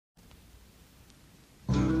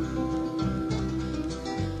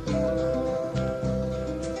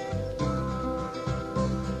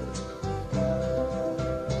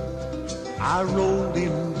I rode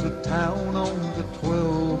into town on the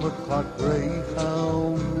 12 o'clock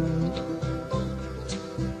Greyhound,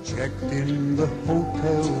 checked in the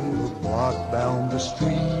hotel a block down the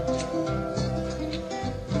street.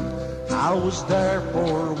 I was there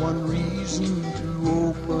for one reason, to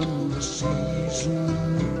open the season,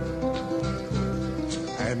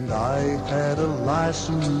 and I had a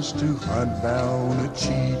license to hunt down a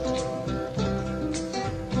cheat.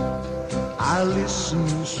 I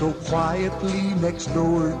listened so quietly next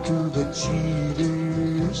door to the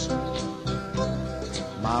cheaters.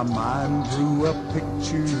 My mind drew a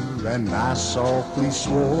picture and I softly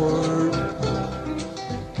swore.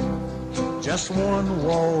 Just one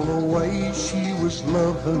wall away she was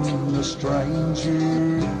loving a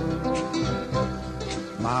stranger.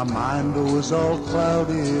 My mind was all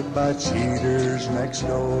clouded by cheaters next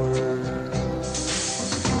door.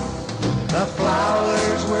 The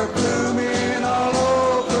flowers were blooming all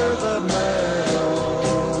over the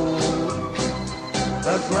meadow.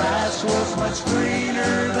 The grass was much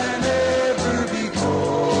greener than ever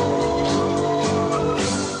before.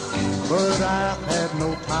 But I had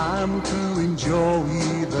no time to enjoy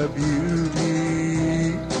the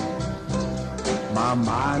beauty. My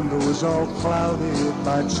mind was all clouded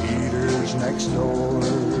by cheaters next door.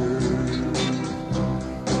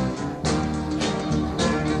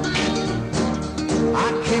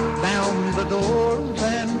 I kicked down the door,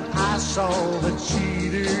 then I saw the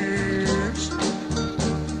cheaters.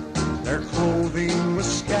 Their clothing was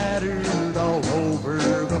scattered all over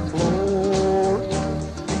the floor.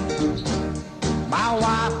 My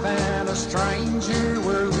wife and a stranger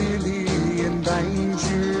were really in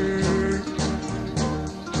danger.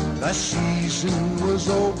 The season was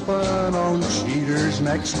open on cheaters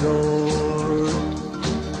next door.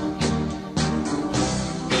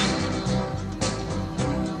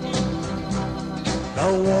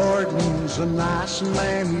 The warden's a nice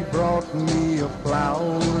man, he brought me a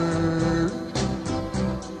flower.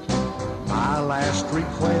 My last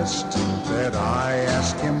request that I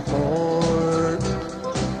asked him for.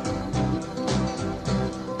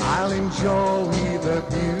 I'll enjoy the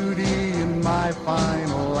beauty in my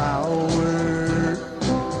final hour.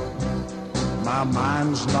 My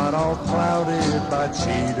mind's not all clouded by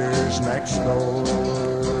cheaters next door.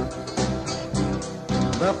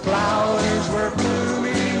 The flowers were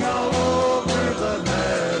blooming all over the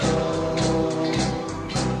meadow.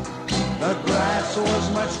 The grass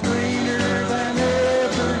was much greener than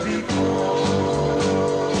ever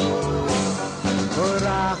before. But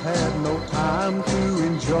I had no time to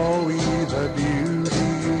enjoy the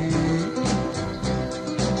beauty.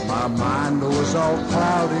 My mind was all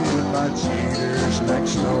clouded by cheaters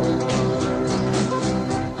next door.